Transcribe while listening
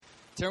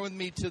Turn with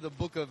me to the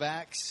book of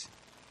Acts,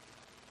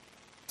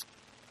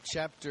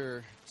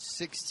 chapter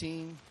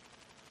 16.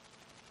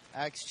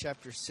 Acts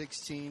chapter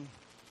 16,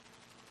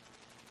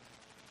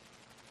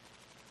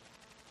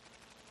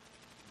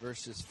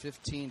 verses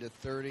 15 to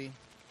 30.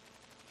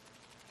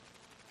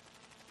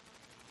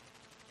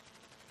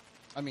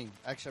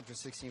 Acts chapter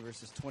 16,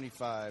 verses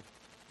 25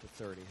 to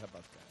 30. How about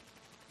that?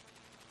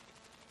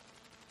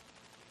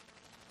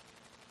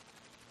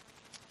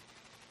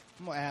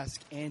 I'm going to ask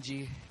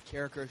Angie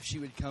Carricker if she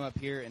would come up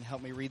here and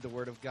help me read the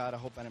Word of God. I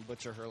hope I didn't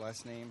butcher her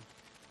last name,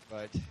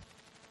 but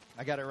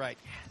I got it right.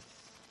 Yes.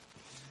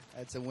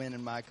 That's a win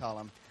in my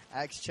column.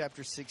 Acts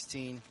chapter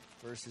 16,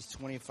 verses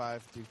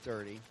 25 through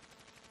 30.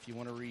 If you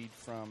want to read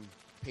from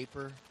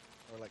paper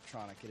or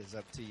electronic, it is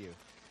up to you.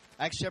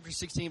 Acts chapter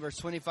 16, verse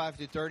 25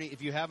 through 30.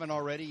 If you haven't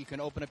already, you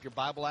can open up your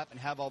Bible app and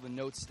have all the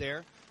notes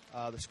there.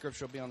 The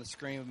scripture will be on the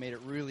screen. We've made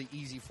it really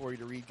easy for you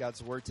to read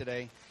God's Word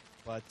today.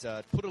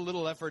 But put a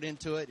little effort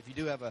into it. If you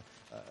do have a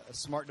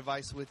smart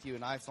device with you,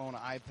 an iPhone,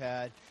 an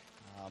iPad,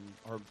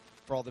 or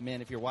for all the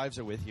men, if your wives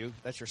are with you,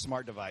 that's your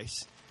smart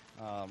device.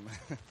 Well,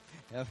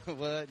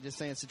 just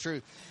saying it's the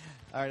truth.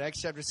 All right,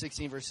 Acts chapter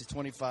 16, verses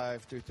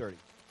 25 through 30.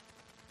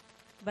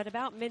 But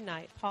about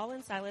midnight, Paul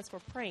and Silas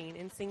were praying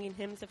and singing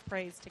hymns of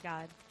praise to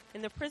God,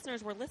 and the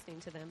prisoners were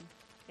listening to them.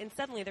 And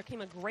suddenly there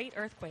came a great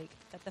earthquake,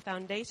 that the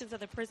foundations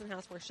of the prison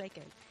house were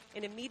shaken,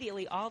 and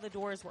immediately all the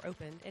doors were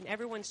opened, and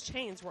everyone's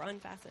chains were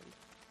unfastened.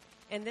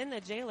 And then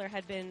the jailer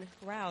had been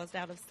roused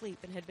out of sleep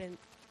and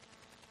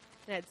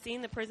had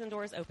seen the prison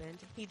doors opened.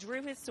 He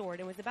drew his sword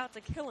and was about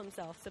to kill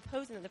himself,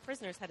 supposing that the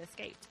prisoners had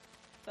escaped.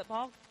 But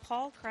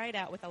Paul cried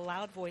out with a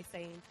loud voice,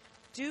 saying,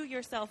 "Do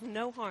yourself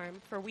no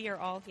harm, for we are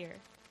all here."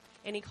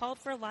 And he called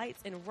for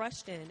lights and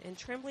rushed in, and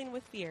trembling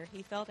with fear,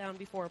 he fell down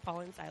before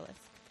Paul and Silas.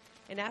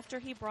 And after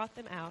he brought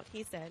them out,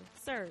 he said,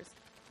 "Sirs,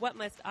 what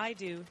must I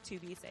do to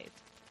be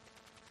saved?"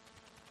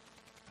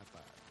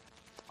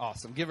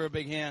 Awesome. Give her a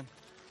big hand.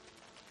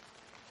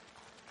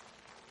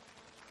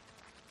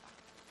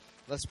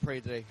 Let's pray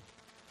today.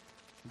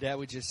 Dad,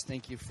 we just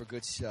thank you for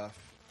good stuff,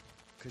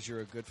 because you're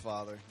a good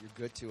father. You're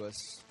good to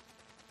us,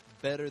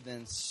 better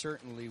than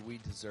certainly we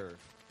deserve.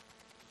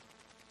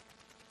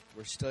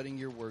 We're studying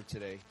your word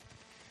today.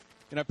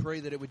 And I pray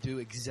that it would do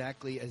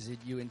exactly as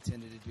you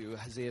intended to do.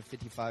 Isaiah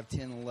 55,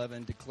 10,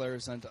 11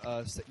 declares unto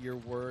us that your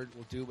word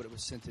will do what it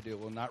was sent to do. It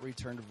will not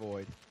return to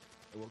void.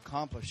 It will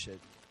accomplish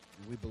it.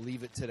 And we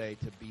believe it today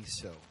to be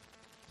so.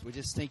 So we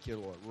just thank you,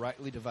 Lord.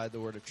 Rightly divide the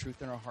word of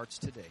truth in our hearts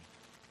today.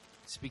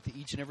 Speak to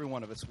each and every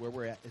one of us where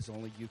we're at as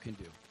only you can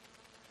do.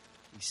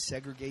 We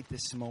segregate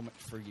this moment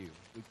for you.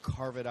 We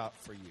carve it out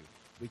for you.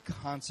 We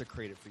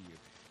consecrate it for you.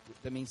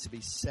 That means to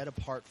be set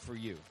apart for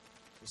you.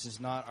 This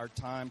is not our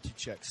time to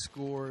check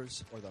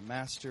scores or the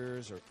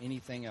masters or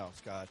anything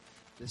else, God.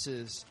 This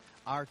is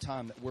our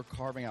time that we're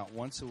carving out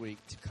once a week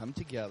to come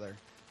together,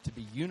 to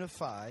be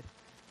unified,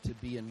 to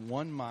be in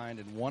one mind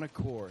and one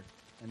accord.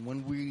 And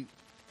when we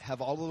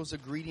have all those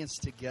ingredients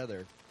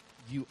together,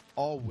 you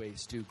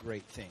always do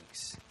great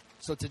things.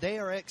 So today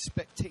our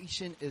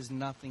expectation is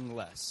nothing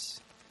less.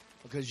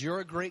 Because you're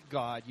a great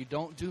God. You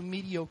don't do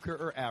mediocre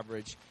or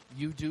average.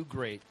 You do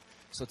great.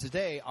 So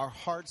today, our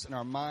hearts and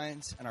our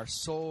minds and our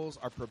souls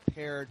are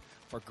prepared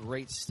for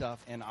great stuff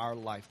in our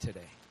life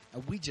today.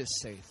 And we just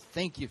say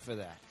thank you for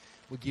that.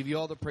 We give you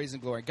all the praise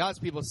and glory. God's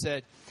people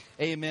said,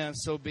 amen,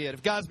 so be it.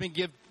 If God's been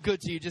good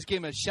to you, just give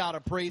him a shout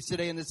of praise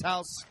today in this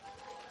house.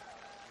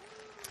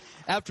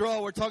 After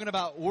all, we're talking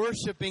about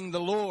worshiping the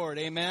Lord,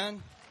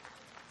 amen.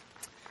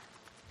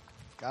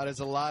 God is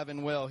alive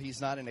and well. He's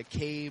not in a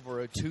cave or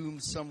a tomb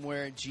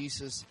somewhere.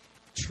 Jesus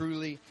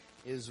truly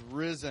is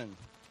risen.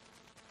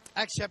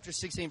 Acts chapter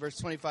 16, verse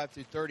 25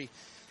 through 30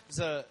 is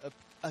a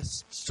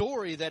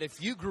story that if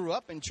you grew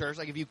up in church,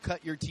 like if you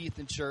cut your teeth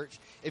in church,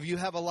 if you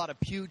have a lot of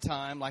pew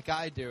time like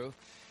I do,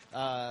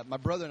 my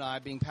brother and I,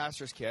 being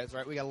pastor's kids,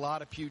 right, we got a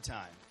lot of pew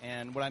time.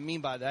 And what I mean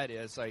by that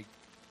is like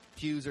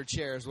pews or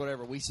chairs,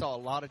 whatever. We saw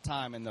a lot of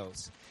time in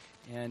those.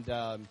 And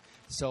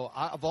so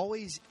I've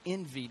always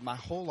envied my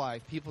whole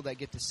life people that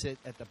get to sit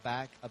at the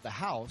back of the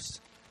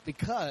house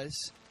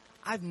because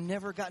I've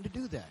never gotten to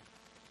do that.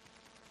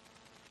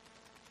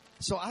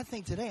 So I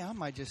think today I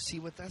might just see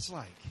what that's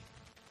like.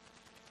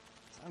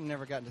 I've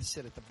never gotten to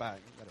sit at the back.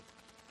 I've got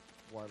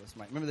a wireless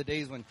mic. Remember the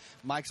days when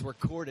mics were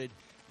corded?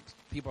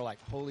 People are like,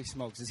 holy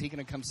smokes, is he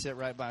going to come sit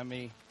right by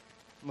me?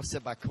 I'm going to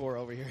sit by Cora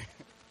over here.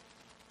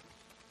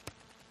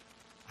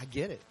 I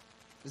get it.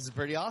 This is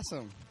pretty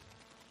awesome.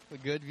 A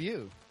good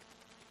view.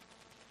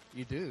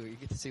 You do. You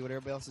get to see what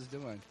everybody else is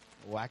doing.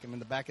 Whack them in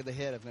the back of the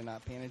head if they're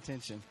not paying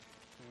attention.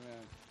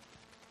 Amen.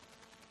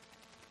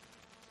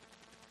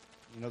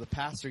 You know, the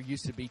pastor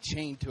used to be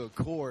chained to a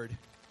cord.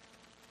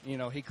 You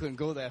know, he couldn't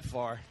go that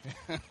far.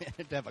 He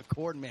had to have a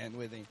cord man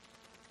with him.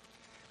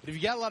 But if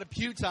you got a lot of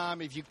pew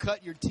time, if you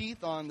cut your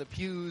teeth on the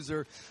pews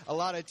or a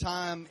lot of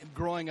time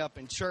growing up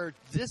in church,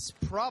 this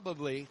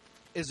probably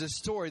is a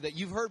story that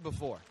you've heard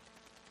before.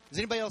 Has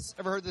anybody else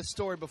ever heard this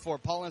story before?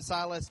 Paul and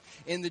Silas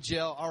in the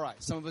jail. All right,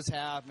 some of us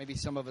have. Maybe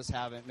some of us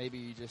haven't. Maybe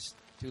you're just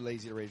too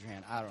lazy to raise your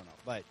hand. I don't know.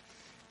 But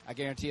I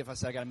guarantee if I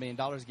said I got $1 million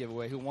to give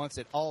away, who wants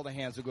it? All the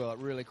hands will go up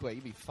really quick.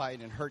 You'd be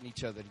fighting and hurting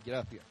each other to get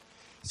up here.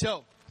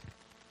 So,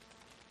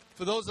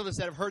 for those of us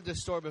that have heard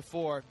this story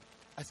before,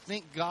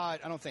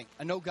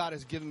 I know God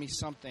has given me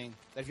something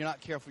that if you're not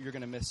careful, you're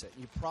going to miss it.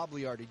 You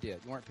probably already did.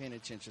 You weren't paying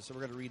attention, so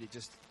we're going to read it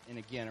just, and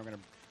again, we're going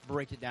to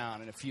break it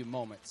down in a few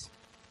moments.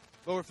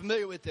 But we're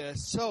familiar with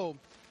this. So,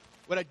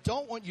 what I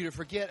don't want you to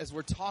forget as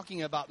we're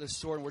talking about this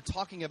story and we're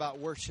talking about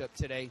worship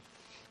today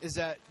is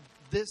that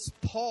this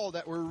Paul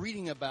that we're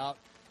reading about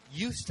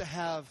used to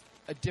have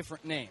a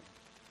different name.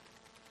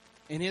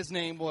 And his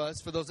name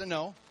was, for those that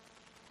know,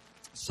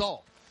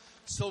 Saul.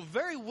 So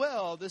very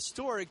well, this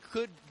story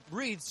could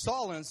read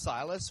Saul and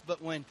Silas,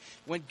 but when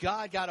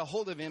God got a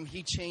hold of him,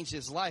 he changed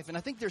his life. And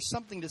I think there's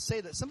something to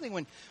say that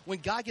when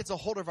God gets a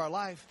hold of our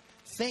life,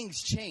 things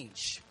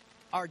change.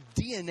 Our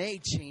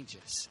DNA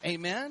changes.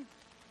 Amen?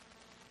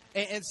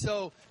 And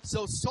so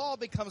Saul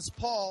becomes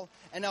Paul,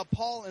 and now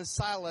Paul and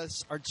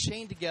Silas are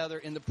chained together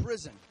in the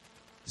prison.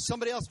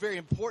 Somebody else very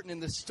important in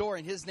this story,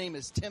 and his name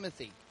is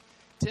Timothy.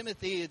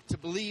 Timothy, to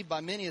believe by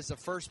many, is the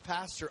first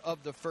pastor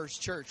of the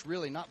first church.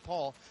 Really, not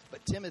Paul,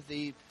 but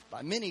Timothy.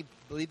 By many,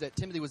 believe that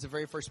Timothy was the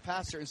very first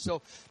pastor. And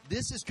so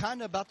this is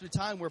kind of about the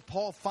time where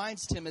Paul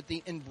finds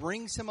Timothy and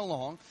brings him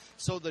along.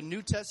 So the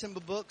New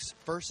Testament books,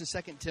 1st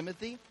and 2nd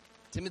Timothy,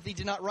 Timothy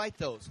did not write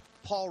those.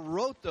 Paul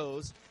wrote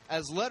those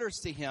as letters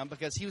to him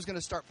because he was going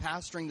to start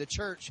pastoring the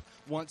church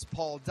once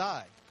Paul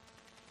died.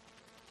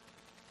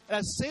 And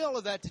I say all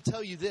of that to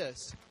tell you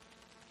this,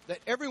 that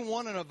every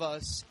one of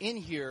us in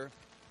here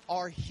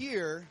are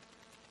here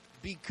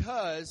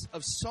because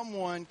of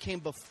someone came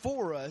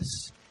before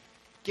us,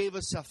 gave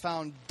us a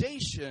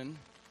foundation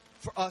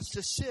for us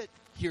to sit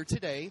here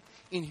today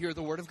and hear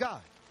the Word of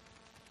God.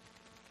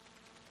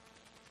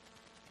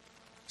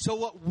 So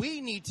what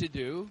we need to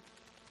do,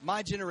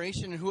 my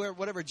generation and whoever,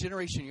 whatever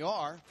generation you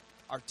are,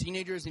 our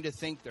teenagers need to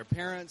thank their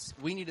parents.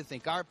 We need to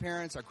thank our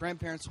parents, our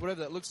grandparents,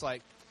 whatever that looks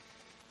like.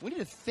 We need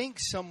to thank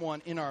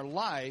someone in our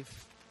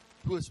life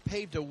who has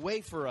paved a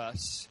way for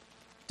us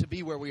to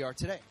be where we are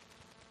today.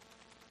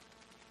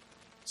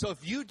 So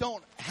if you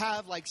don't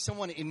have like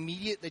someone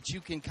immediate that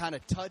you can kind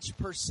of touch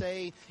per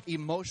se,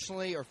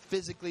 emotionally or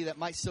physically, that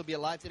might still be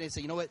alive today and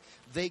say, you know what,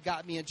 they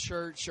got me in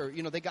church, or,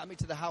 you know, they got me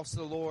to the house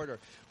of the Lord,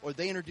 or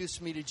they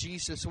introduced me to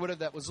Jesus, or whatever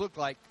that was look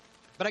like.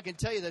 But I can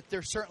tell you that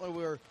there certainly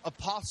were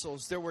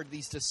apostles. There were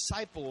these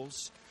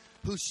disciples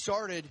who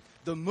started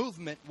the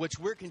movement which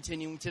we're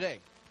continuing today.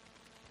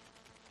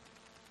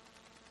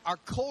 Our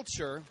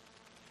culture,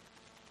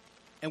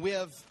 and we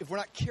have, if we're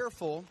not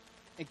careful,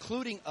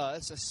 including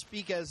us, I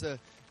speak as a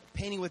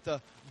painting with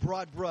a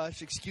broad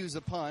brush, excuse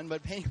the pun,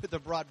 but painting with a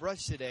broad brush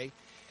today.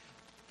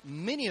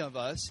 Many of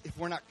us, if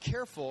we're not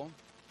careful,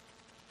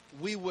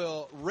 we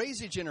will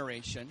raise a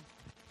generation,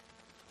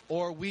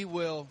 or we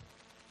will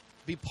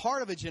be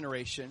part of a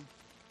generation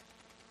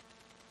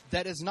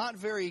that is not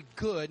very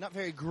good, not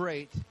very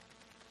great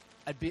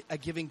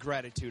at giving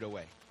gratitude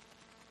away.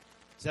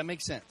 Does that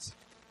make sense?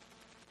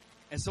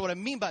 And so what I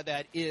mean by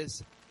that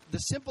is the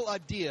simple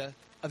idea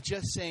of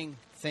just saying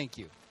thank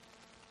you.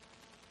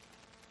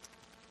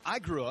 I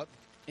grew up,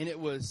 and it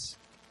was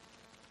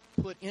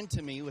put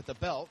into me with a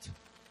belt.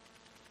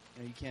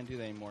 You know, you can't do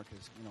that anymore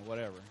because, you know,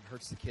 whatever. It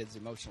hurts the kids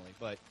emotionally.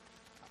 But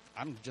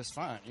I'm just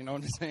fine. You know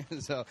what I'm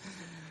saying? So,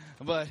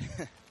 but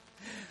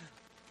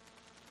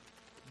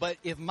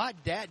if my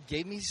dad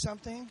gave me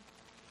something,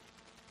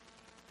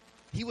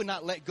 he would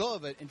not let go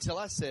of it until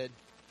I said,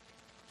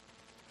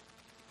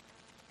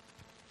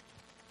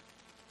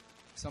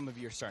 some of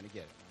you are starting to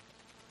get it.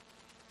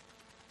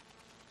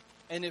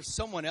 And if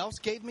someone else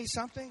gave me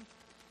something,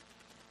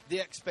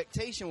 the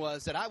expectation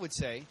was that I would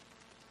say,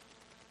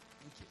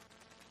 thank you.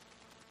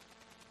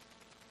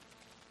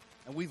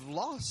 And we've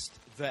lost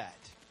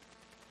that.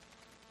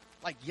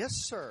 Like, yes,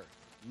 sir.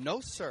 No,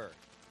 sir.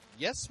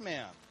 Yes,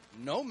 ma'am.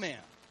 No,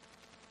 ma'am.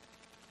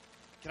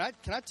 Can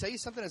I tell you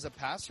something as a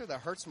pastor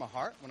that hurts my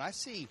heart? When I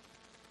see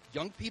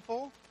young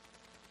people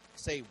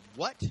say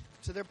what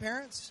to their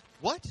parents?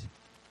 What?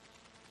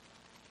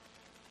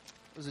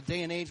 There was a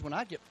day and age when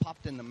I'd get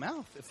popped in the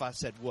mouth if I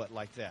said what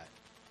like that.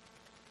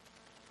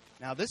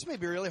 Now, this may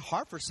be really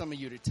hard for some of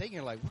you to take.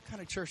 You're like, what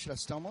kind of church should I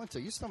stumble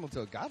into? You stumble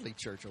into a godly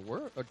church,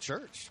 a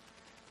church.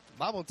 The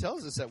Bible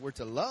tells us that we're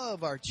to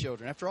love our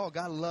children. After all,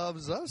 God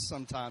loves us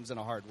sometimes in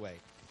a hard way.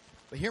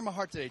 But hear my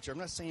heart today, church. I'm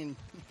not saying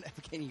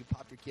advocating you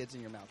pop your kids in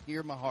your mouth.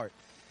 Hear my heart.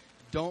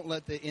 Don't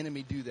let the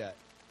enemy do that.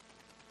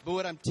 But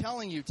what I'm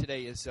telling you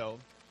today is, though,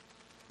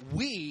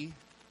 we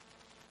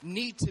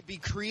need to be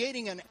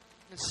creating an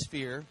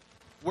atmosphere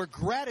where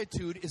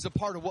gratitude is a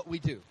part of what we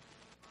do.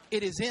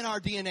 It is in our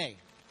DNA.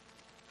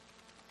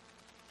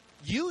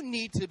 You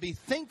need to be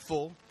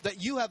thankful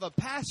that you have a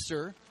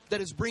pastor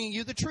that is bringing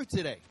you the truth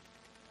today.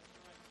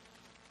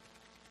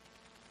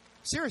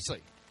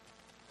 Seriously.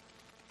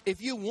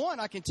 If you want,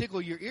 I can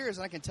tickle your ears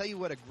and I can tell you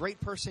what a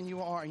great person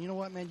you are. And you know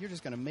what, man? You're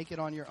just going to make it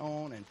on your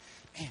own. And,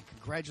 man,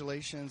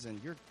 congratulations.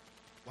 And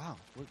wow,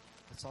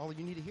 that's all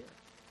you need to hear.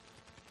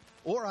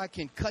 Or I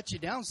can cut you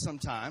down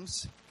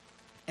sometimes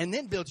and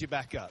then build you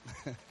back up.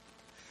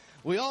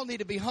 We all need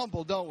to be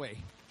humble, don't we?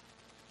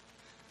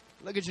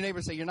 Look at your neighbor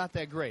and say, you're not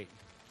that great.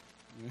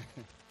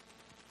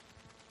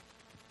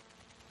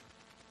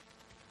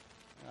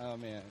 Oh,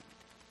 man.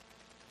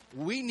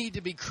 We need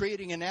to be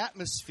creating an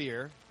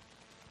atmosphere,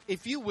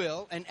 if you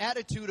will, an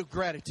attitude of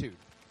gratitude.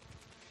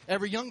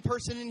 Every young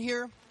person in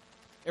here,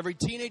 every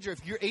teenager,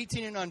 if you're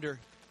 18 and under,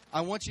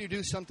 I want you to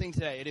do something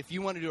today. And if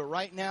you want to do it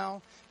right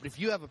now, but if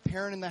you have a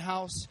parent in the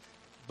house,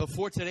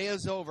 before today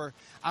is over,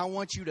 I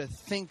want you to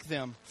thank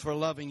them for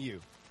loving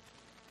you.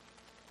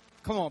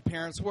 Come on,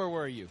 parents, where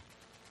were you?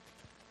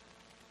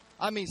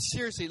 I mean,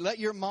 seriously, let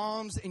your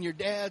moms and your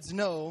dads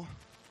know,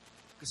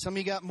 because some of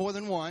you got more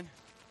than one,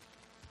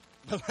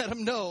 but let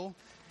them know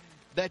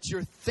that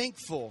you're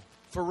thankful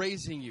for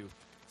raising you,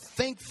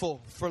 thankful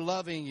for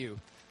loving you,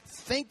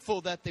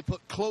 thankful that they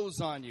put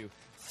clothes on you,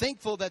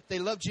 thankful that they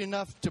loved you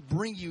enough to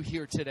bring you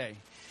here today.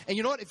 And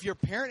you know what? If your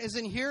parent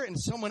isn't here and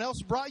someone else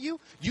brought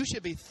you, you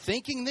should be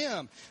thanking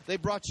them. They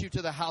brought you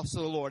to the house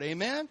of the Lord.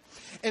 Amen?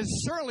 And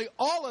certainly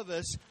all of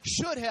us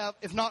should have,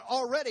 if not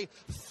already,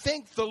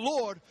 thanked the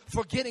Lord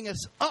for getting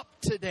us up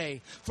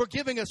today, for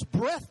giving us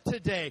breath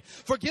today,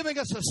 for giving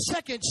us a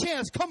second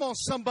chance. Come on,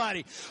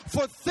 somebody.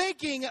 For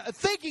thanking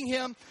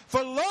Him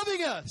for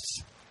loving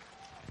us.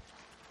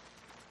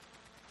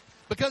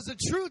 Because the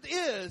truth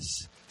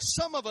is,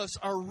 some of us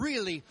are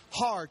really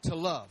hard to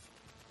love.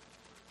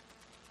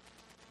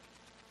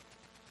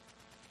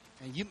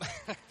 And you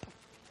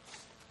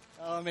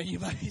oh man, you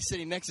might be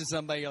sitting next to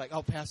somebody, you're like,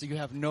 oh, Pastor, you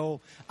have no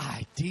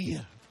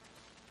idea.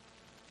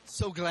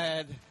 So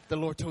glad the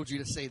Lord told you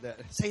to say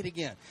that. Say it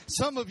again.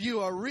 Some of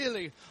you are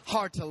really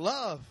hard to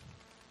love.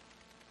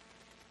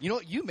 You know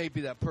what? You may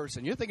be that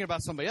person. You're thinking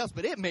about somebody else,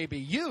 but it may be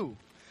you.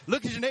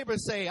 Look at your neighbor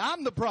and say,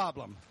 I'm the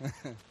problem.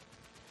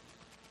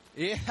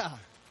 Yeah.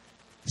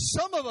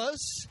 Some of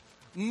us,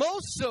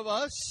 most of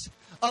us,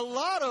 a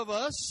lot of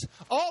us,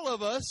 all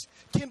of us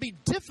can be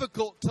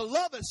difficult to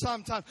love at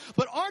sometimes.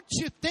 But aren't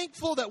you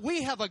thankful that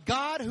we have a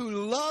God who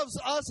loves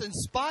us in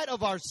spite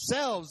of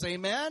ourselves?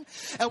 Amen?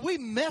 And we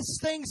mess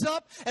things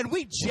up and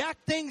we jack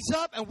things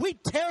up and we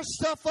tear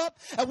stuff up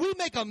and we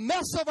make a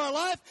mess of our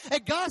life.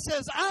 And God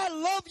says, I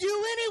love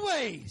you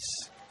anyways.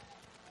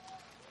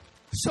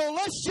 So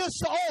let's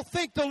just all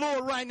thank the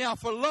Lord right now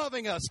for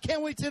loving us.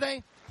 Can we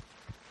today?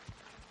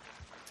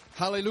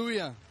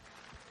 Hallelujah.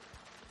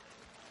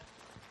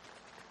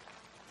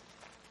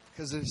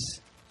 Because there's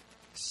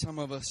some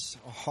of us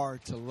are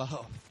hard to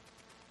love.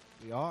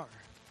 We are.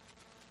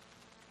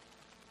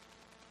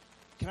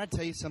 Can I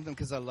tell you something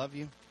because I love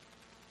you?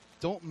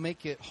 Don't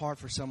make it hard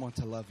for someone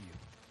to love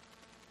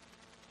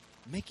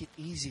you. Make it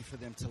easy for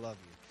them to love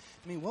you.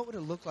 I mean, what would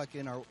it look like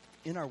in our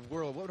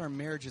world? What would our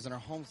marriages and our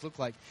homes look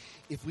like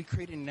if we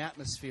created an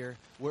atmosphere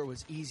where it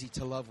was easy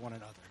to love one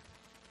another?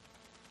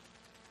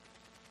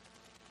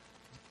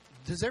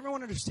 Does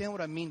everyone understand what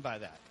I mean by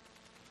that?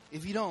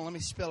 If you don't, let me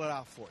spell it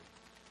out for you.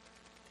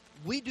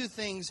 We do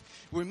things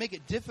where we make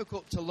it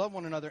difficult to love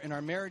one another in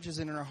our marriages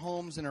and in our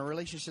homes, in our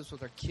relationships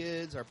with our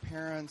kids, our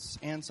parents,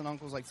 aunts and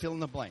uncles, like fill in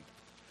the blank,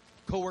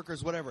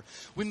 co-workers, whatever.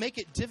 We make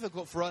it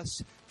difficult for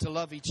us to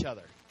love each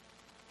other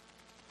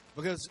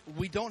because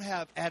we don't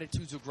have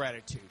attitudes of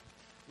gratitude.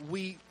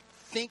 We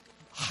think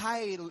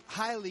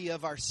highly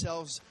of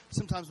ourselves,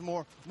 sometimes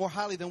more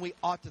highly than we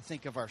ought to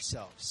think of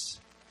ourselves.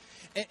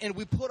 And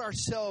we put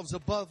ourselves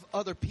above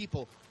other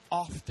people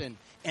often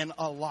and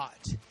a lot.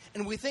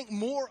 And we think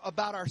more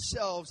about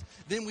ourselves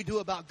than we do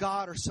about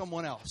God or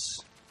someone else.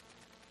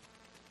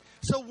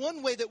 So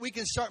one way that we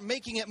can start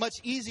making it much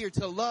easier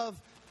to love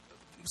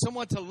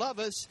someone to love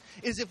us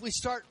is if we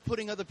start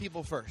putting other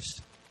people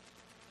first.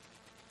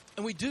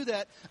 And we do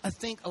that, I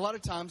think, a lot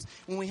of times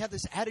when we have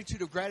this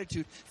attitude of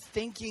gratitude,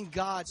 thanking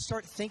God,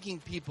 start thanking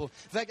people.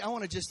 In fact, I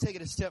want to just take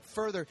it a step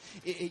further.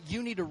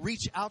 You need to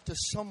reach out to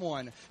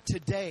someone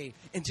today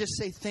and just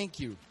say thank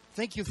you.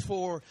 Thank you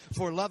for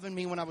loving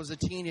me when I was a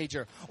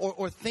teenager.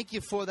 Or thank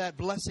you for that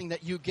blessing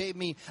that you gave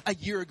me a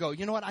year ago.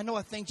 You know what? I know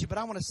I thanked you, but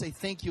I want to say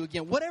thank you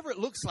again. Whatever it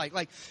looks like.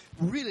 Like,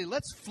 really,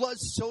 let's flood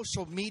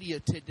social media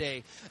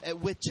today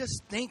with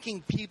just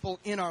thanking people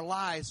in our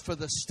lives for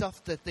the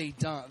stuff that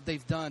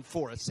they've done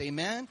for us.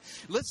 Amen?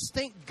 Let's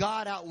thank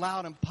God out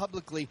loud and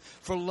publicly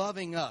for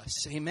loving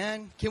us.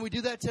 Amen? Can we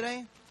do that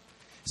today?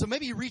 So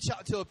maybe you reach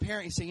out to a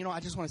parent and say, you know, I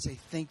just want to say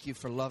thank you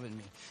for loving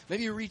me.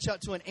 Maybe you reach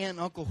out to an aunt and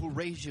uncle who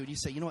raised you and you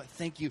say, you know what,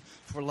 thank you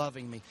for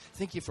loving me.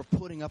 Thank you for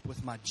putting up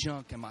with my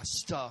junk and my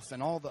stuff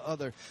and all the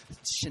other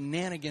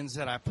shenanigans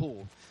that I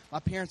pulled. My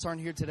parents aren't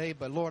here today,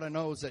 but Lord, I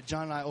know that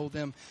John and I owe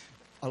them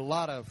a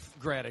lot of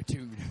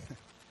gratitude.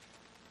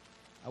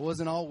 I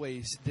wasn't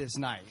always this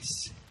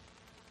nice.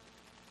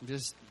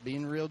 Just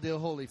being real deal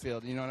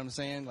Holyfield, you know what I'm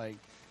saying? Like,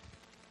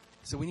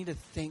 so we need to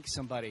thank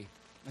somebody.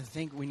 I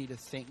think we need to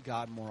thank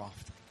God more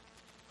often.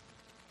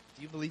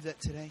 Do you believe that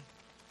today?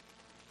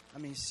 I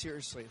mean,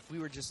 seriously, if we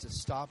were just to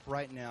stop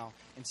right now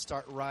and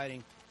start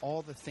writing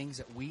all the things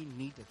that we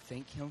need to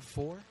thank Him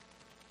for,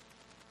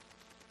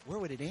 where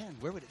would it end?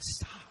 Where would it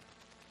stop?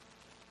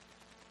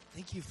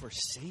 Thank you for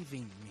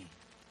saving me.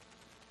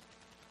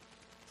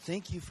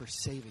 Thank you for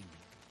saving me.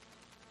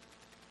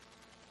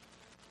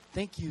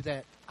 Thank you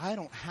that I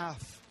don't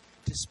have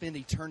to spend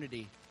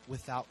eternity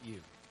without you.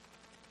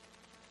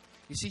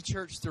 You see,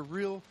 church, the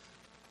real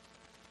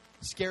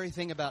scary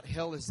thing about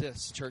hell is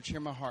this, church, hear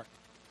my heart.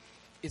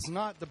 It's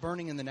not the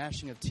burning and the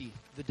gnashing of teeth.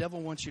 The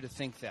devil wants you to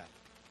think that.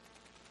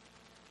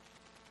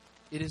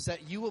 It is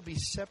that you will be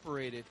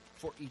separated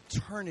for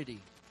eternity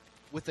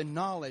with the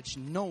knowledge,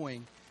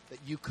 knowing that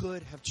you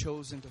could have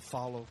chosen to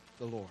follow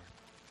the Lord.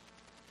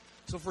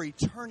 So for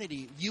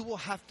eternity, you will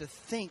have to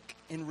think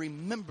and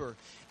remember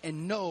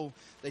and know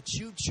that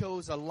you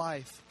chose a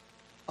life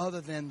other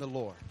than the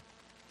Lord.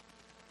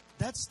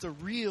 That's the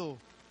real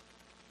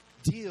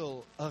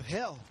deal of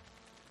hell.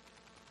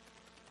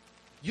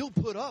 You'll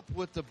put up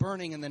with the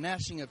burning and the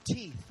gnashing of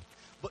teeth,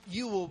 but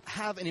you will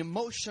have an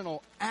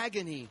emotional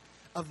agony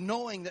of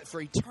knowing that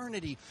for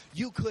eternity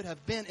you could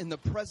have been in the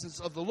presence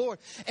of the Lord.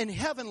 And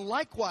heaven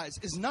likewise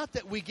is not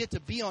that we get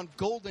to be on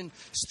golden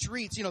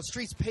streets,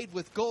 streets paved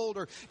with gold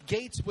or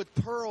gates with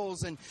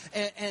pearls and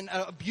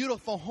a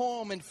beautiful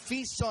home and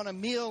feasts on a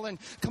meal and,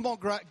 come on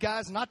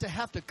guys, not to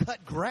have to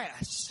cut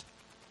grass.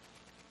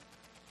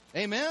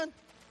 Amen?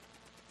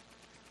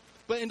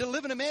 And to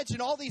live and imagine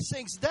all these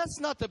things, that's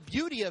not the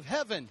beauty of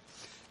heaven.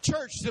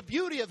 Church, the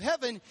beauty of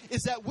heaven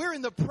is that we're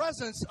in the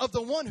presence of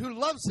the one who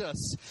loves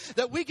us.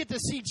 That we get to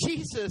see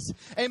Jesus,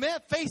 amen,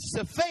 face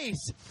to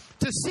face.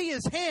 To see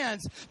his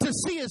hands, to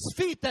see his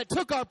feet that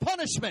took our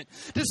punishment.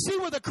 To see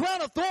where the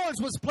crown of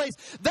thorns was placed.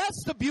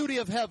 That's the beauty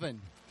of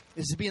heaven,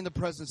 is to be in the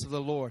presence of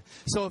the Lord.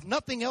 So if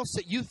nothing else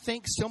that you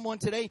thank someone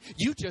today,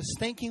 you just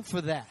thank him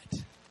for that.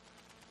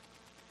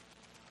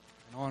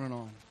 And on and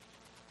on.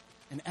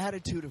 An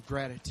attitude of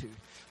gratitude.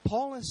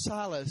 Paul and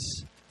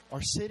Silas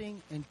are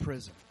sitting in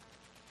prison.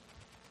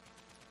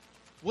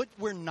 What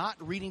we're not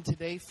reading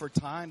today for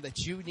time that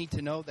you need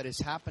to know that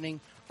is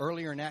happening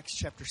earlier in Acts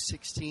chapter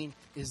 16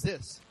 is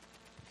this.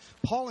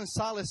 Paul and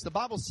Silas, the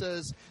Bible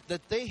says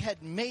that they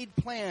had made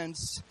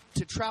plans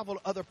to travel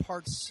to other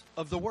parts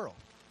of the world.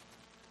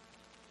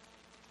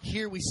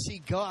 Here we see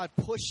God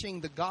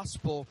pushing the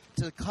gospel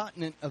to the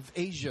continent of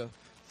Asia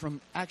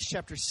from Acts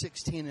chapter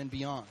 16 and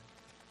beyond.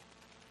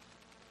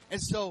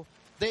 And so,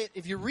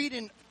 if you read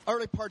in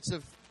early parts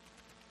of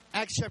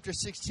Acts chapter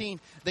 16,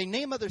 they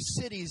name other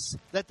cities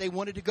that they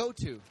wanted to go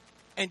to.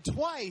 And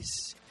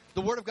twice,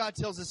 the Word of God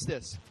tells us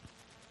this,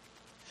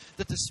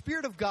 that the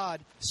Spirit of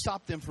God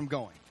stopped them from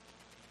going.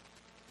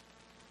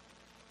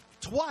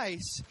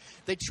 Twice,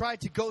 they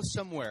tried to go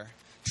somewhere.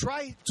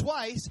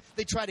 Twice,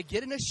 they tried to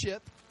get in a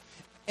ship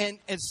and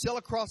sail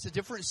across a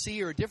different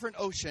sea or a different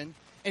ocean.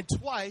 And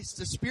twice,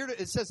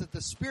 it says that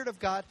the Spirit of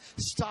God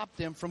stopped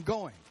them from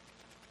going.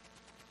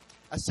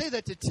 I say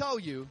that to tell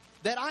you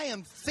that I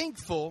am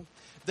thankful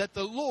that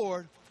the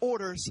Lord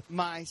orders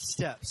my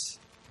steps.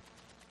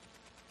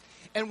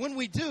 And when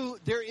we do,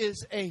 there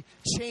is a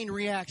chain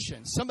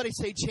reaction. Somebody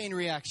say chain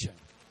reaction.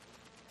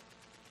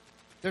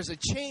 There's a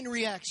chain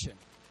reaction.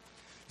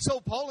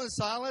 So Paul and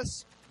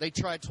Silas, they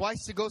tried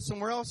twice to go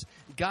somewhere else.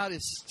 God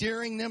is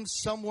steering them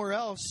somewhere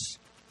else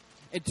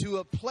into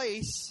a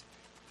place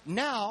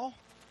now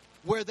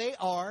where they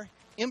are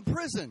in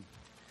prison.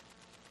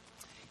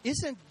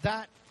 Isn't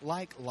that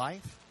like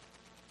life?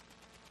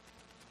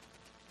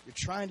 You're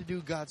trying to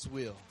do God's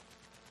will.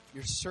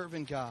 You're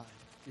serving God.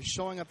 You're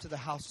showing up to the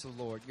house of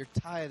the Lord. You're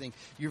tithing.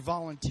 You're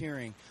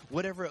volunteering.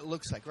 Whatever it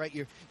looks like, right?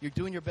 You're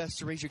doing your best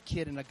to raise your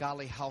kid in a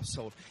godly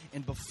household.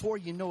 And before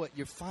you know it,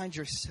 you find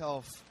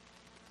yourself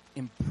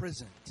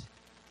imprisoned.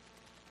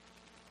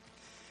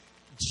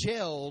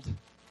 Jailed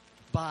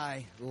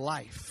by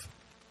life.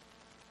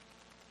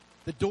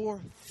 The door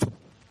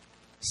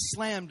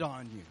slammed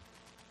on you.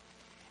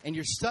 And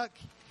you're stuck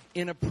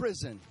in a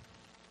prison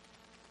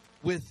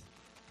with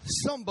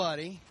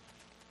somebody.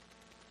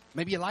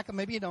 Maybe you like them,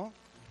 maybe you don't.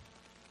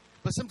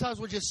 But sometimes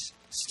we're just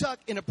stuck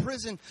in a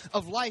prison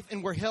of life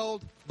and we're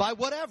held by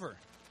whatever.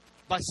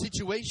 By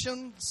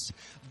situations,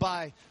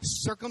 by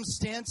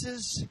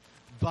circumstances,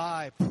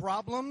 by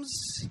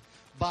problems,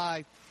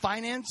 by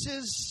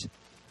finances,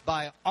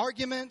 by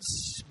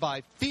arguments,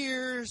 by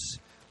fears.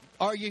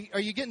 Are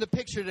you getting the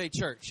picture today,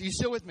 church? Are you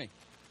still with me?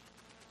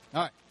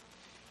 All right.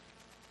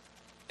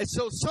 And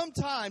so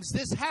sometimes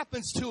this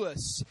happens to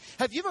us.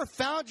 Have you ever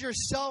found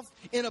yourself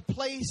in a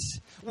place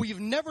where you've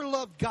never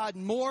loved God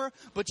more,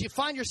 but you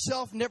find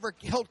yourself never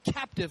held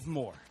captive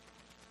more?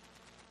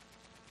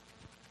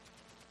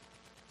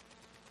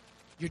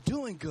 You're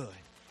doing good.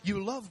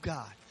 You love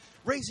God.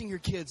 Raising your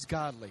kids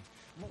godly.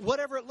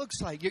 Whatever it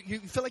looks like. You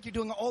feel like you're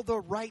doing all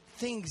the right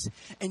things,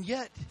 and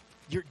yet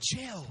you're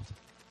jailed.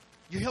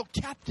 You're held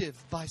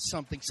captive by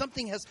something.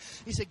 Something has,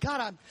 you say,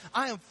 God,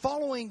 I am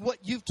following what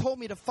you've told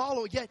me to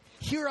follow, yet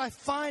here I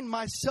find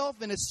myself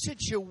in a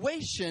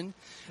situation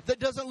that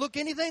doesn't look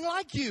anything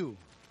like you.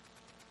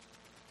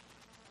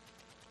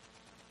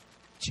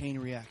 Chain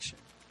reaction.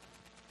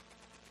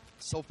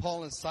 So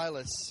Paul and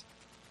Silas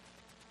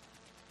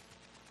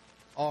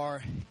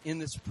are in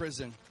this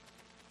prison.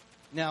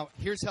 Now,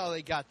 here's how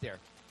they got there.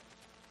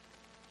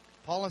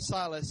 Paul and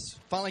Silas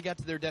finally got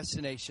to their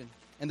destination,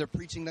 and they're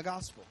preaching the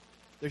gospel.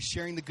 They're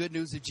sharing the good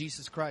news of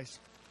Jesus Christ.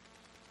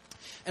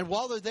 And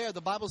while they're there,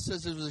 the Bible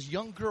says there was this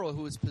young girl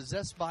who was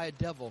possessed by a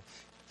devil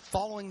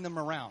following them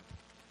around.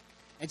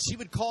 And she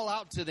would call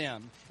out to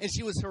them, and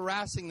she was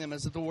harassing them,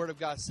 as the Word of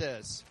God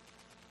says.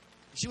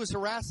 She was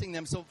harassing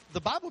them. So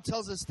the Bible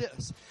tells us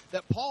this,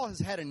 that Paul has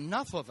had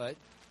enough of it.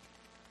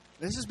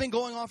 This has been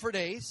going on for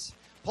days.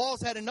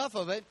 Paul's had enough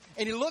of it,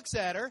 and he looks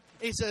at her, and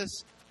he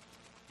says,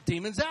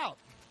 demons out.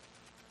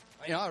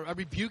 I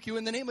rebuke you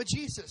in the name of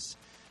Jesus.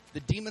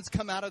 The demons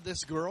come out of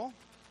this girl.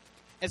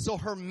 And so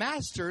her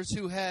masters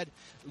who had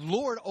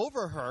lord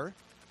over her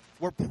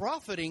were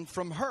profiting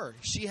from her.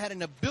 She had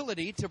an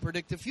ability to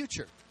predict the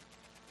future.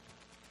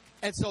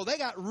 And so they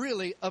got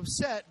really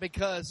upset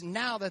because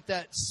now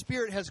that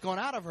spirit has gone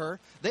out of her,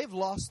 they've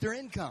lost their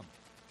income.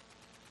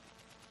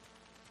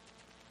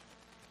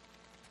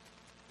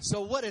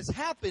 So what has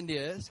happened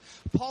is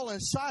Paul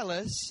and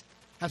Silas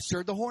have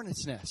stirred the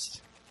hornet's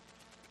nest.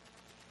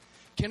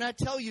 Can I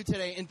tell you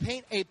today and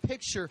paint a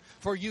picture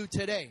for you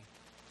today?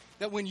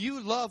 That when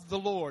you love the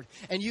Lord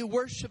and you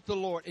worship the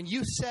Lord and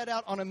you set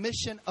out on a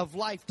mission of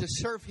life to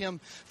serve Him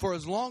for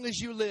as long as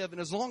you live and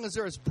as long as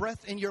there is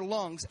breath in your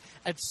lungs,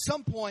 at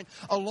some point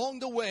along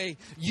the way,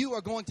 you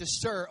are going to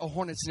stir a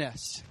hornet's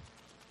nest.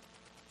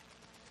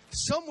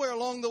 Somewhere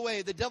along the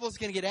way, the devil's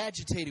going to get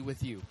agitated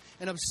with you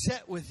and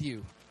upset with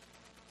you.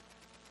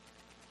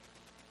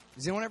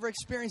 Has anyone ever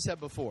experienced that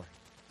before?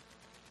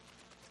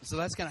 So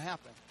that's going to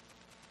happen.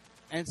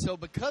 And so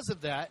because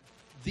of that,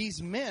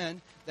 these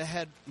men that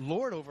had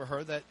lord over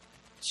her, that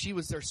she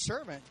was their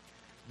servant,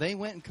 they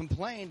went and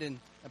complained, and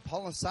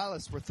Paul and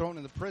Silas were thrown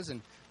into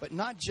prison. But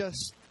not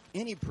just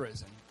any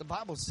prison. The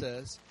Bible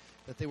says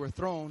that they were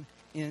thrown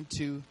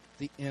into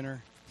the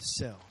inner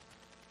cell.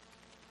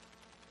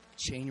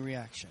 Chain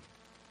reaction.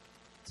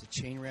 It's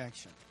a chain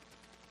reaction.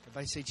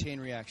 Everybody say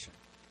chain reaction.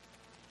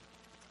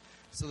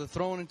 So they're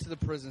thrown into the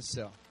prison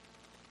cell.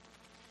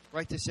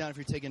 Write this down if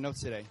you're taking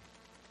notes today.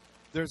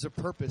 There's a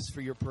purpose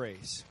for your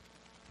praise.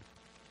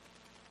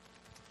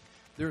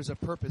 There is a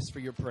purpose for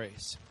your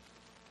praise.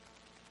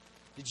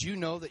 Did you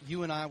know that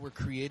you and I were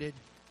created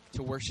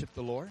to worship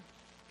the Lord?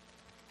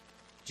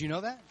 Do you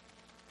know that?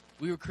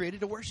 We were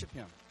created to worship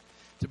Him,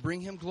 to bring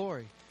Him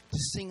glory, to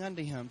sing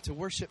unto Him, to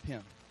worship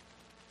Him.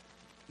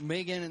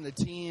 Megan and the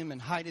team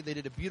and Heidi, they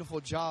did a beautiful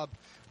job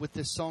with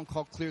this song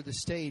called Clear the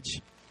Stage.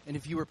 And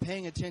if you were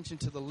paying attention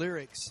to the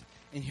lyrics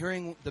and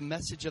hearing the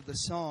message of the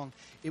song,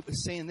 it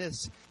was saying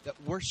this, that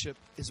worship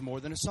is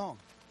more than a song.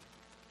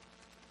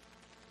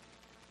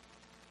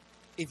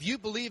 If you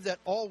believe that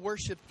all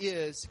worship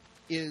is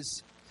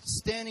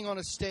standing on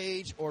a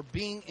stage or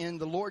being in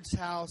the Lord's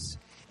house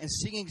and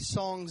singing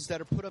songs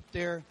that are put up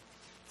there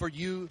for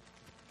you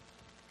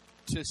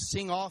to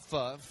sing off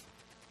of,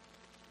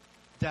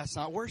 that's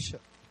not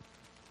worship.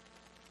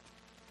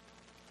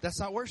 That's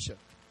not worship.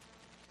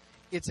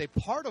 It's a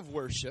part of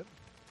worship.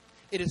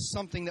 It is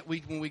something that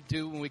when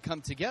we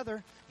come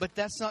together, but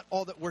that's not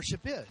all that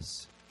worship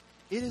is.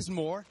 It is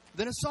more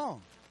than a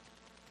song.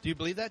 Do you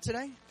believe that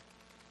today?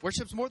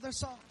 Worship's more than a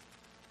song.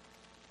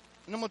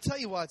 And I'm going to tell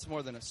you why it's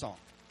more than a song.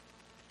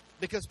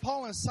 Because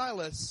Paul and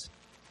Silas,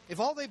 if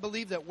all they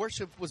believed that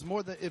worship was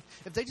more than, if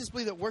they just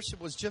believed that worship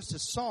was just a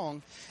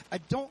song, I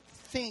don't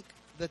think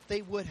that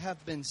they would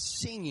have been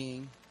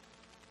singing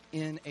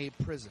in a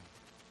prison.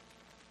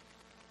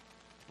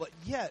 But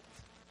yet,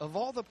 of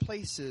all the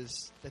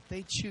places that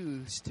they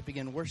choose to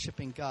begin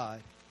worshiping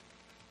God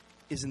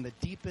is in the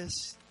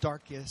deepest,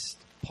 darkest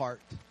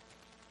part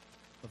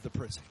of the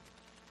prison.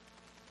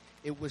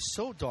 It was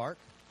so dark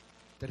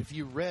that if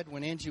you read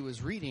when Angie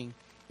was reading,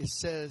 it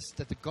says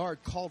that the guard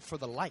called for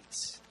the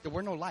lights. There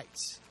were no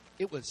lights.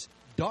 It was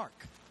dark.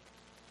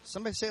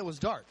 Somebody say it was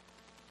dark.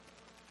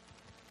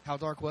 How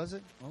dark was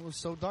it? Well, it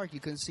was so dark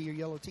you couldn't see your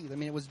yellow teeth. I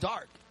mean, it was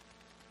dark.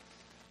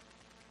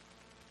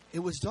 It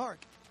was dark.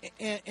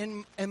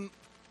 And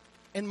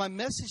my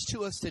message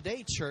to us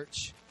today,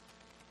 church,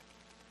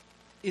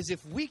 is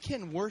if we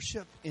can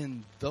worship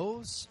in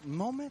those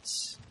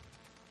moments,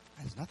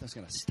 there's nothing that's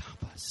going to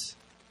stop us.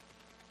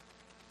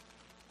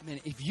 I mean,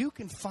 if you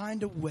can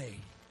find a way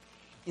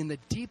in the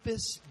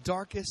deepest,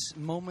 darkest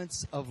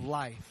moments of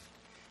life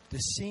to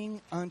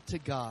sing unto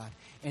God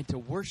and to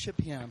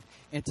worship Him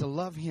and to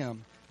love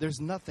Him,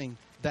 there's nothing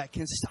that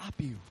can stop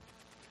you.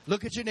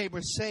 Look at your neighbor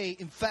and say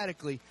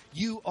emphatically,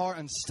 you are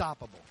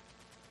unstoppable.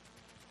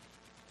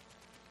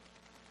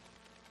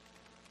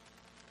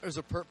 There's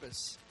a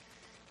purpose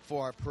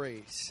for our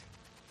praise.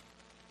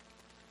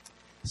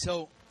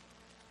 So,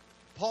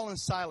 Paul and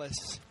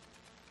Silas,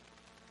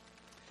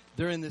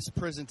 they're in this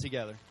prison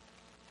together.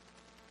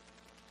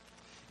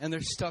 And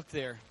they're stuck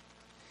there.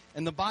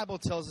 And the Bible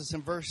tells us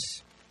in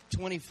verse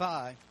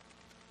 25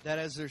 that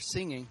as they're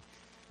singing,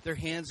 their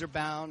hands are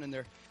bound and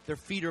their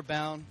feet are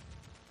bound.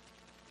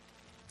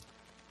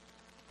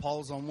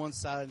 Paul's on one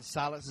side and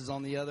Silas is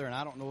on the other. And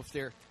I don't know if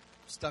they're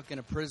stuck in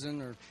a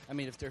prison or, I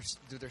mean, if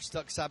they're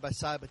stuck side by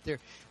side, but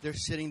they're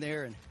sitting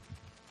there. And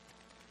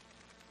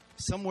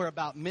somewhere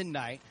about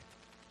midnight,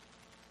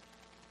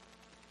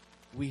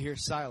 we hear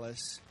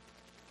Silas,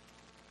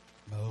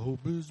 my hope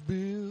is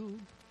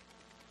built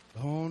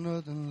on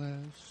nothing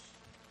less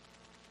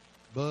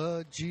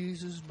but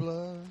Jesus'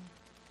 blood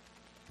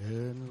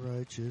and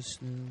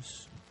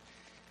righteousness.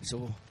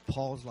 So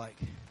Paul's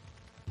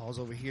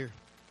over here.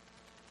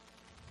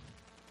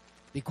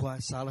 Be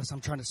quiet, Silas. I'm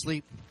trying to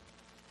sleep.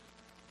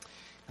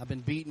 I've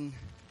been beaten.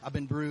 I've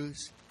been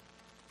bruised.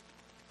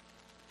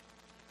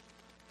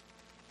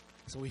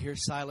 So we hear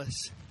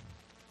Silas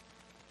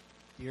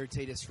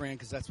irritate his friend,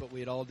 because that's what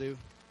we'd all do.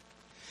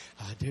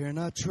 I dare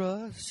not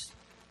trust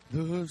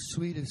the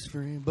sweetest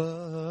friend,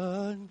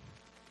 but...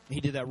 He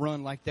did that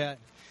run like that.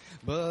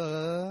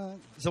 But...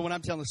 So when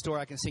I'm telling the story,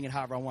 I can sing it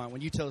however I want.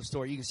 When you tell the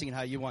story, you can sing it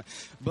how you want.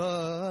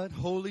 But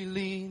wholly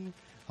lean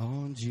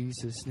on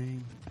Jesus'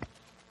 name.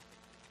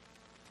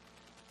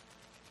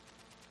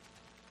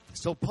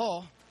 So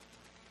Paul,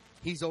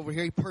 he's over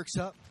here. He perks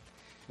up.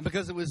 And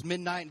because it was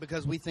midnight and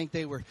because we think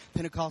they were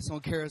Pentecostal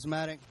and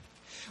charismatic,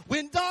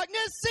 when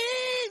darkness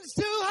seems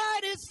to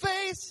hide his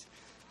face,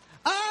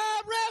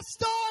 I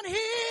rest on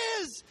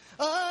his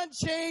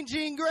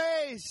unchanging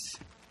grace.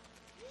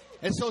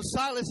 And so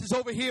Silas is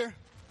over here.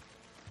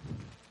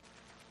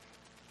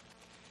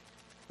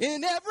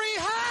 In every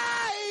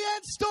high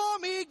and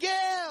stormy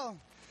gale,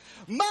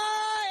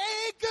 my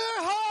anchor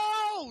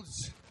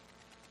holds.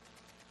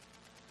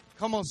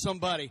 Come on,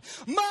 somebody.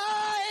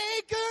 My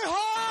anchor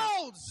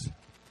holds.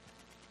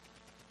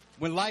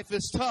 When life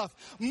is tough,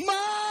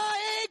 my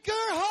anchor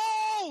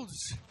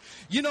holds.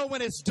 You know,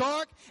 when it's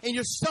dark and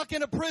you're stuck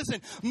in a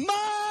prison,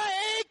 my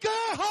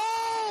anchor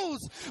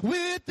holds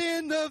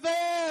within the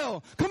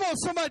veil. Come on,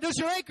 somebody, does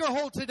your anchor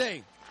hold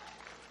today?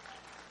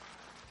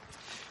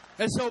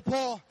 And so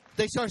Paul,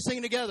 they start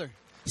singing together.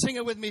 Sing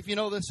it with me if you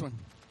know this one.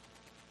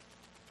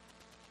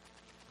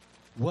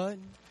 What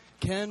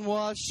can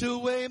wash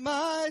away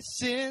my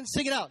sins?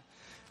 Sing it out.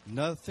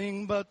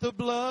 Nothing but the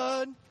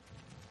blood.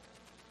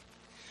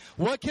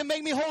 What can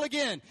make me whole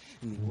again?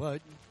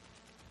 What?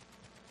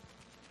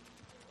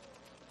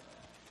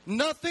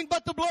 Nothing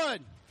but the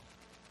blood.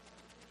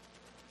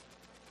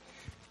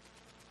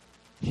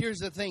 Here's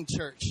the thing,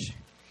 church.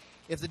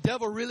 If the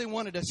devil really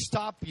wanted to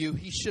stop you,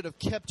 he should have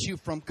kept you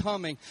from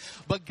coming.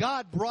 But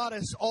God brought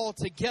us all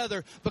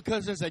together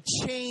because there's a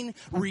chain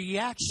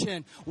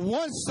reaction.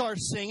 One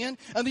starts singing,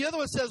 and the other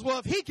one says, well,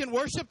 if he can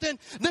worship, then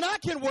I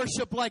can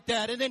worship like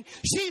that. And then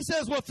she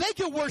says, well, if they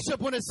can worship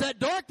when it's that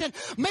dark, then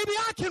maybe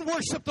I can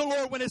worship the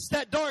Lord when it's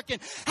that dark. And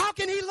how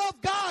can he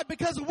love God?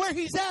 Because of where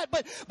he's at.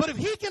 But if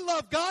he can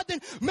love God, then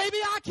maybe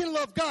I can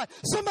love God.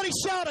 Somebody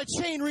shout a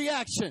chain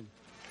reaction.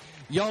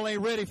 Y'all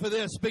ain't ready for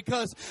this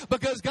because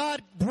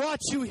God brought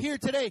you here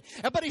today.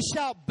 Everybody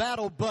shout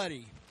battle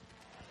buddy.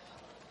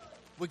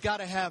 We got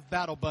to have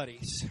battle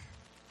buddies.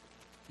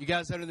 You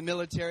guys that are in the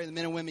military, the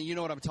men and women, you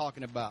know what I'm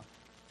talking about.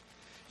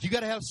 You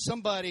got to have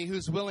somebody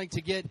who's willing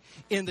to get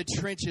in the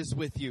trenches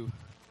with you.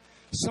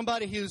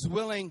 Somebody who's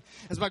willing,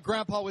 as my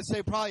grandpa would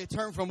say, probably a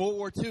term from World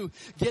War II,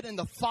 get in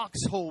the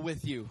foxhole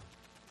with you.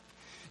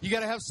 You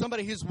got to have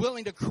somebody who's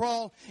willing to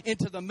crawl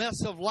into the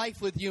mess of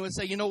life with you and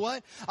say, you know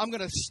what? I'm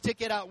going to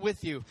stick it out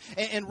with you.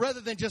 And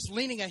rather than just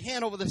leaning a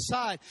hand over the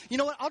side, you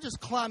know what? I'll just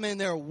climb in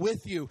there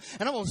with you.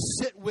 And I'm going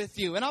to sit with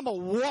you. And I'm going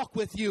to walk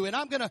with you. And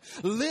I'm going to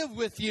live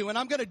with you. And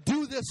I'm going to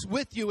do this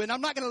with you. And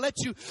I'm not going to let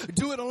you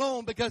do it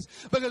alone because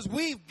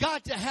we've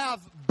got to have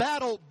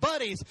battle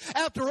buddies.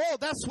 After all,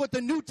 that's what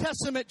the New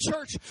Testament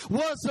church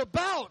was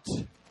about.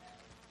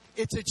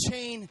 It's a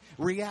chain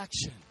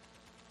reaction.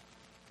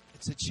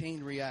 It's a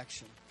chain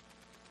reaction.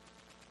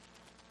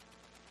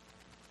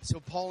 So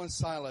Paul and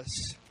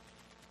Silas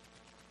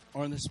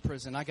are in this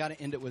prison. I got to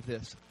end it with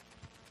this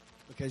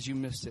because you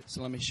missed it.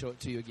 So let me show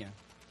it to you again.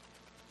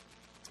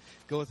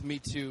 Go with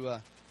me to,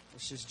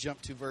 let's just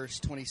jump to verse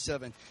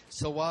 27.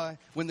 So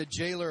when the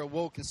jailer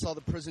awoke and saw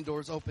the prison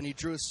doors open, he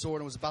drew his sword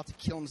and was about to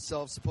kill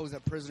himself. Suppose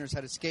that prisoners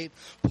had escaped.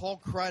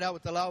 Paul cried out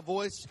with a loud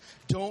voice,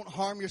 don't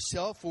harm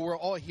yourself, for we're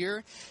all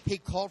here. He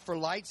called for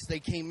lights. They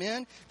came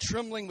in.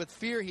 Trembling with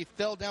fear, he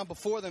fell down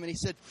before them and he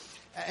said,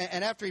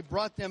 and after he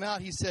brought them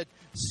out, he said,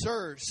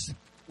 sirs,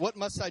 what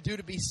must I do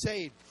to be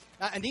saved?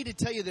 I need to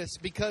tell you this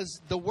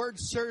because the word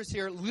sirs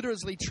here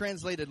literally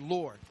translated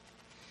Lord.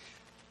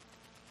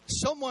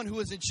 Someone who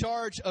is in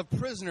charge of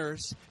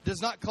prisoners does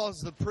not call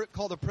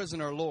the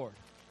prisoner Lord.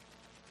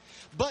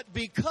 But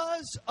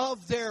because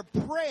of their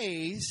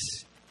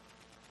praise,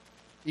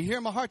 you hear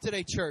my heart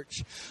today,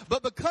 church,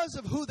 but because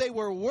of who they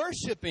were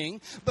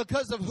worshiping,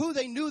 because of who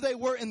they knew they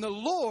were in the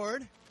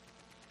Lord,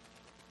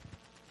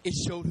 it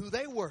showed who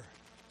they were.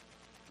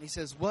 And he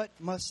says, what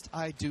must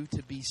I do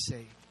to be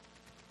saved?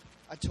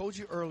 I told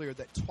you earlier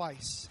that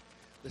twice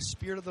the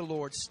Spirit of the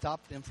Lord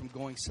stopped them from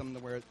going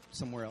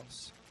somewhere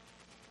else.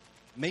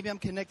 Maybe I'm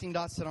connecting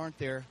dots that aren't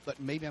there, but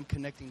maybe I'm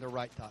connecting the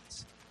right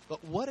dots.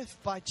 But what if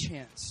by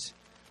chance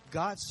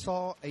God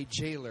saw a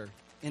jailer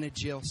in a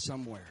jail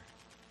somewhere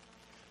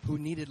who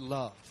needed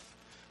love,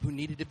 who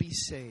needed to be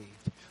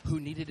saved, who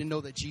needed to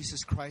know that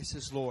Jesus Christ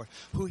is Lord,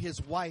 who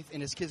his wife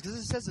and his kids, because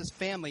it says his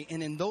family,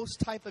 and in those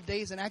type of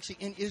days, and actually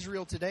in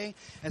Israel today,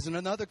 as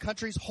in other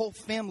countries, whole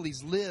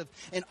families live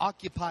and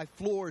occupy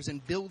floors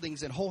and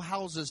buildings and whole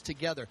houses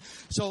together.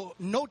 So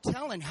no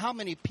telling how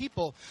many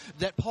people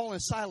that Paul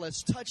and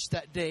Silas touched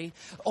that day,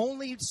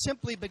 only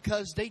simply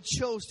because they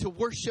chose to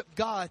worship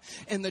God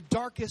in the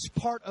darkest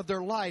part of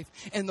their life,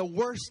 in the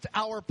worst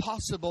hour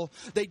possible.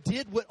 They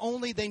did what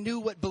only they knew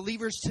what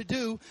believers to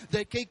do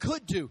that they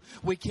could do.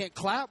 We can't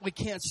clap. We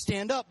can't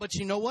stand up. But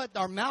you know what?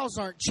 Our mouths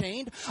aren't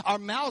chained. Our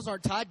mouths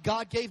aren't tied.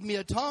 God gave me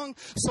a tongue.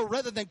 So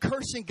rather than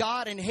cursing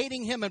God and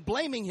hating him and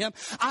blaming him,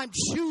 I'm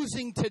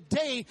choosing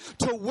today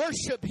to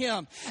worship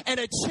him. And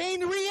a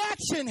chain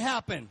reaction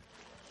happened.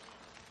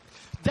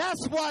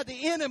 That's why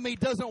the enemy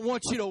doesn't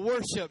want you to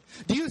worship.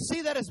 Do you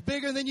see that it's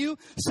bigger than you?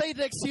 Say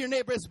next to your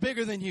neighbor, it's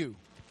bigger than you.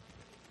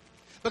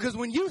 Because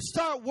when you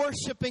start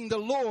worshiping the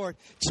Lord,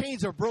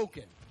 chains are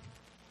broken.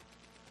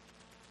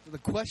 The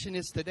question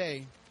is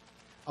today,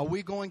 are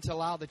we going to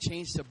allow the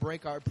chains to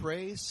break our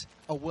praise,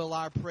 or will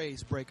our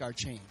praise break our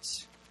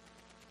chains?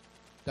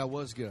 That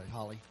was good,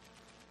 Holly.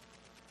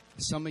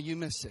 Some of you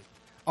missed it.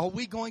 Are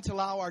we going to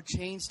allow our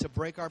chains to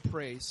break our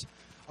praise,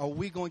 or are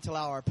we going to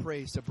allow our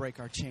praise to break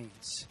our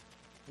chains?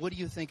 What do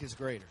you think is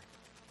greater?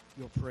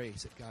 Your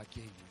praise that God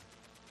gave you.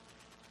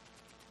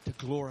 To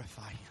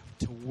glorify him,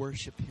 to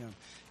worship him,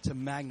 to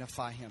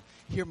magnify him.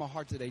 Hear my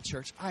heart today,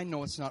 church. I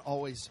know it's not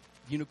always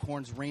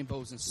unicorns,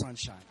 rainbows, and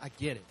sunshine. I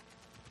get it.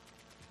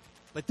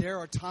 But there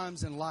are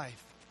times in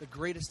life, the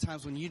greatest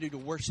times when you need to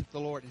worship the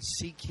Lord and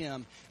seek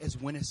him is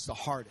when it's the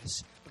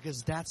hardest.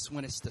 Because that's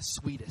when it's the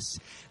sweetest.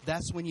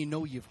 That's when you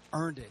know you've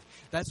earned it.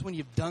 That's when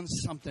you've done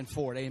something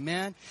for it.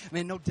 Amen? I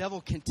mean, no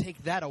devil can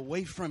take that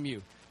away from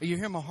you. Are you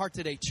hearing my heart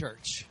today,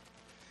 church?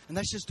 And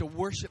that's just to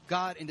worship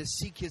God and to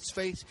seek his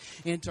face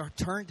and to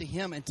turn to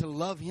him and to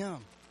love him.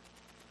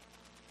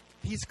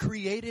 He's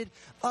created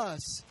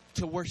us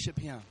to worship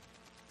him.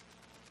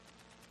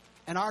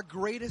 And our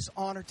greatest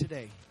honor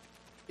today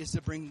is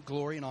to bring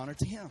glory and honor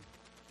to him.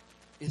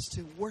 Is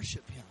to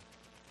worship him.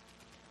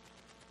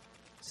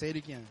 Say it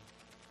again.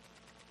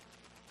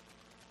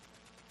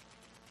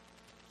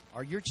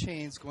 Are your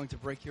chains going to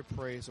break your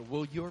praise, or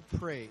will your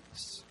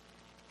praise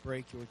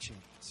break your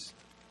chains?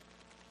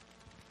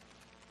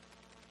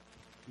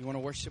 You want to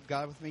worship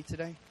God with me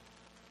today?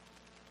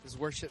 Does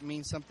worship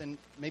mean something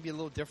maybe a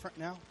little different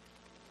now?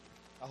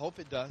 I hope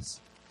it does.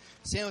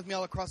 Stand with me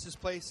all across this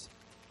place.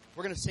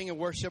 We're going to sing and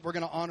worship. We're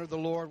going to honor the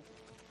Lord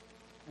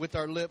with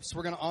our lips.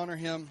 We're going to honor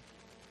him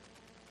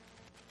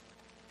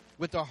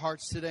with our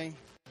hearts today.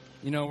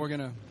 You know, we're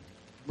going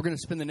to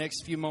spend the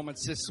next few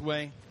moments this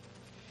way.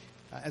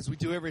 As we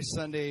do every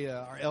Sunday,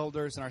 our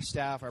elders and our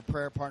staff, our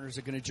prayer partners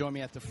are going to join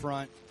me at the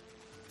front.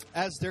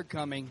 As they're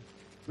coming,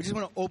 we just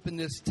want to open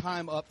this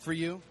time up for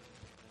you.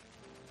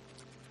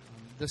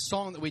 The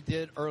song that we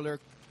did earlier,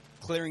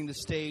 Clearing the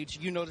Stage,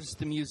 you noticed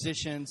the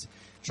musicians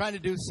trying to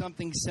do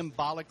something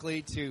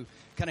symbolically to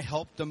kind of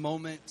help the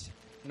moment,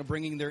 you know,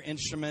 bringing their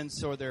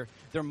instruments or their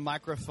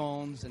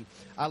microphones. And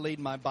I laid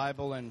my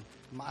Bible and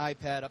my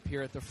iPad up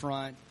here at the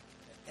front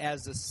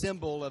as a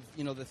symbol of,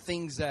 you know, the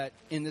things that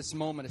in this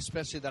moment,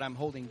 especially that I'm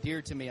holding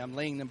dear to me, I'm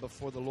laying them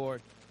before the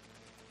Lord.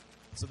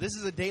 So this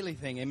is a daily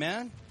thing,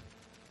 amen?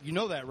 You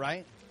know that,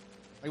 right?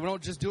 Like, we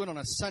don't just do it on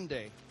a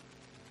Sunday.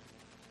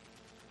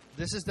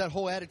 This is that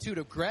whole attitude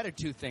of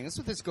gratitude thing. That's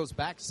what this goes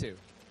back to.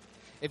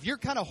 If you're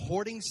kind of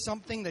hoarding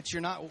something that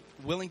you're not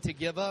willing to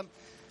give up,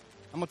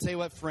 I'm going to tell you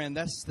what, friend,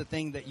 that's the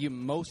thing that you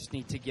most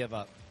need to give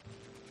up.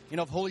 You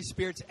know, if Holy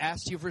Spirit's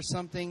asked you for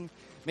something,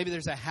 maybe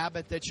there's a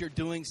habit that you're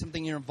doing,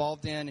 something you're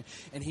involved in,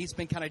 and he's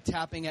been kind of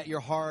tapping at your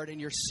heart and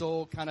your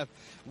soul, kind of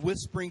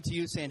whispering to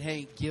you, saying,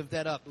 hey, give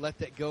that up, let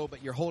that go,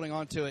 but you're holding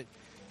on to it.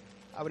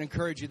 I would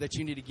encourage you that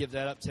you need to give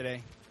that up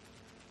today.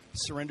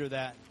 Surrender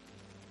that.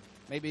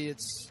 Maybe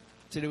it's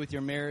to do with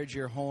your marriage,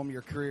 your home,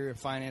 your career, your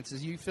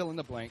finances. You fill in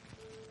the blank.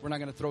 We're not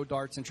going to throw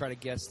darts and try to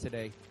guess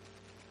today.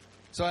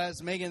 So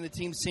as Megan and the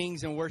team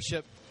sings and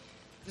worship,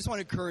 I just want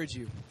to encourage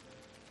you.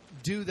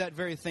 Do that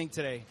very thing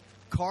today.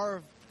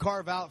 Carve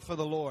out for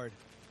the Lord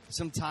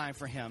some time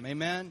for him.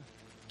 Amen?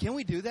 Can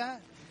we do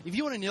that? If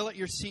you want to kneel at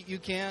your seat, you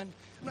can.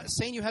 I'm not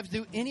saying you have to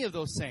do any of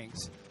those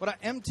things. What I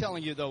am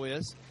telling you, though,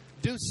 is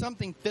do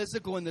something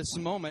physical in this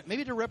moment,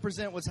 maybe to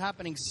represent what's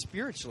happening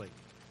spiritually.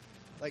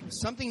 Like,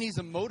 something needs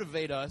to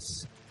motivate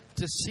us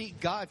to seek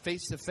God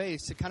face to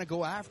face, to kind of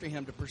go after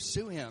him, to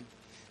pursue him.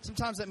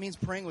 Sometimes that means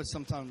praying with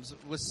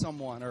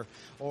someone,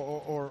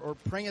 or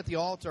praying at the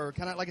altar, or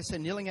kind of, like I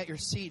said, kneeling at your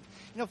seat.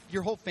 You know, if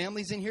your whole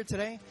family's in here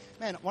today,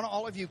 man, why don't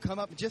all of you come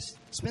up and just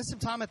spend some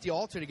time at the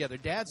altar together?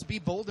 Dads, be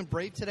bold and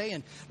brave today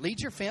and lead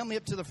your family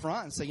up to the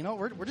front and say, you know,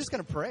 we're just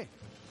going to pray.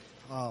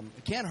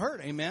 It can't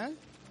hurt, amen?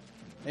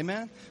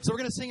 Amen? So we're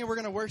going to sing and we're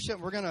going to worship.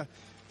 We're going to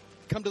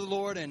come to the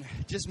Lord and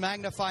just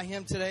magnify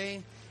him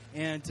today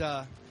and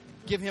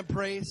give him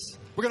praise.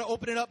 We're going to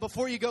open it up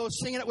before you go,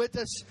 singing it with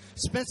us.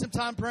 Spend some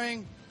time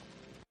praying.